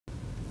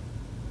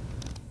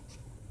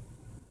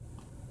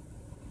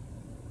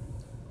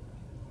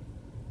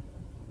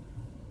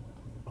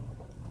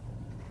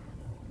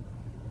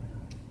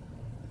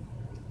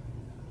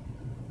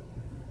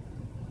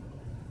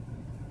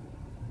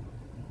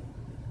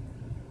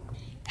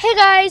Hey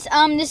guys,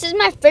 this is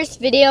my first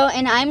video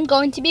and I'm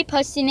going to be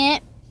posting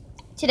it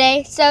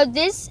today. So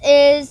this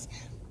is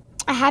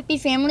a Happy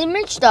Family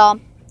Midge doll.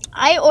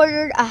 I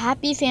ordered a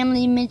Happy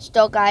Family Midge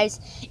doll, guys.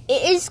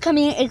 It is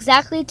coming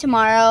exactly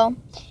tomorrow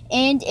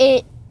and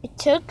it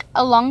took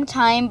a long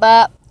time,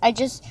 but I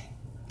just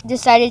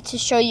decided to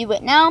show you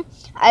it now.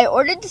 I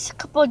ordered this a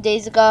couple of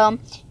days ago.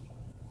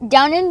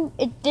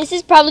 This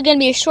is probably going to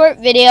be a short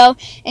video,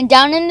 and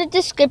down in the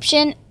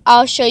description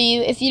I'll show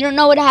you. If you don't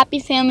know what a Happy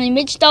Family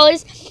Midge doll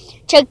is,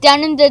 check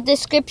down in the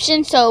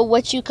description so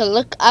what you can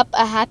look up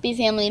a Happy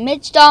Family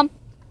Midge doll.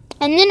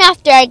 And then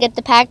after I get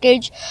the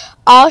package,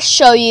 I'll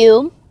show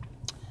you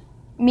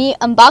me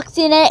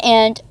unboxing it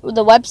and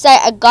the website.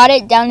 I got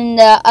it down in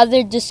the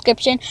other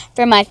description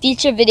for my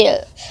future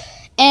video.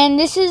 And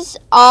I'm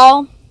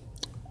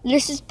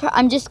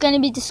just going to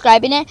be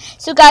describing it.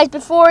 So guys,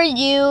 before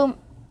you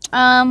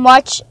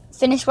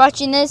finish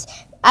watching this,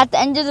 at the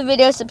end of the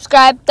video,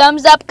 subscribe,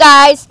 thumbs up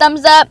guys,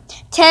 thumbs up,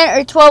 10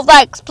 or 12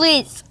 likes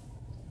please,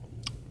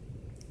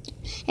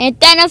 and hit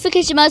that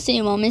notification bell so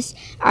you won't miss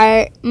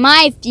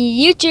my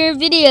future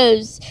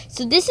videos.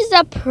 So this is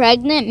a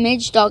pregnant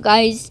midge doll,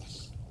 guys.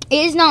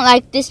 It is not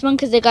like this one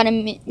because they got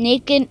a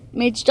naked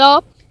midge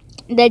doll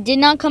that did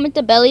not come with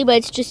the belly, but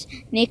it's just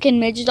naked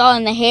midge doll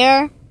and the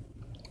hair,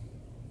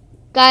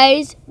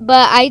 guys.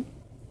 But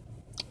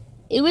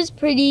it was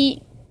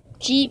pretty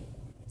cheap.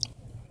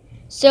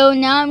 So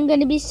now I'm going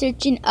to be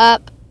searching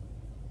up,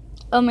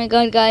 oh my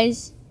god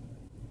guys,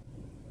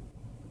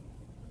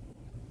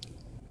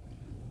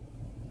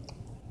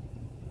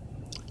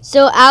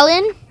 so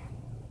Alan,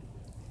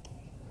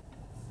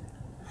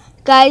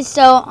 guys,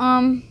 so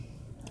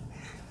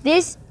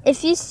this,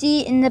 if you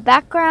see in the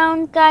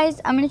background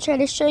guys, I'm going to try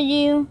to show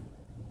you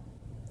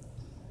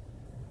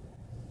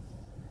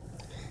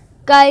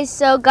guys.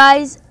 So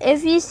guys,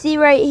 if you see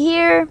right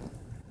here,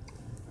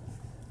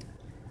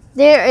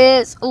 there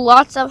is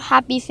lots of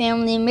Happy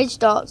Family Midge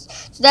dolls.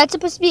 So that's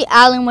supposed to be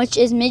Alan, which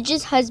is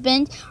Midge's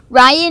husband.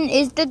 Ryan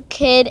is the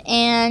kid,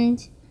 and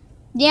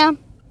yeah,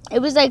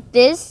 it was like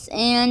this.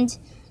 And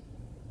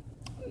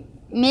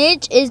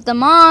Midge is the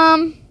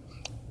mom.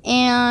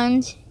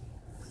 And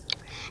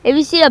if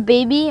you see a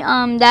baby,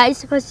 that is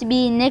supposed to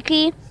be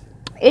Nikki.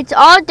 It's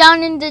all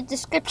down in the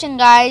description,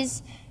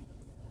 guys.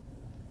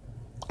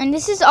 And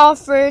this is all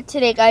for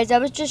today, guys. I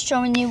was just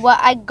showing you what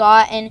I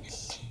got, and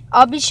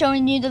I'll be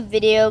showing you the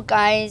video,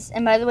 guys.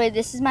 And by the way,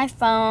 this is my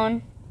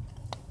phone.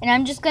 And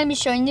I'm just going to be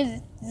showing you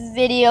the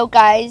video,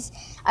 guys.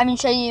 I'm going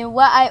to show you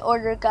what I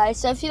ordered,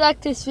 guys. So if you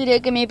like this video,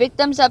 give me a big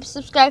thumbs up,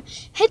 subscribe,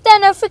 hit that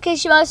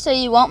notification bell so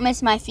you won't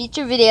miss my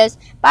future videos.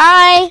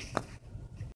 Bye!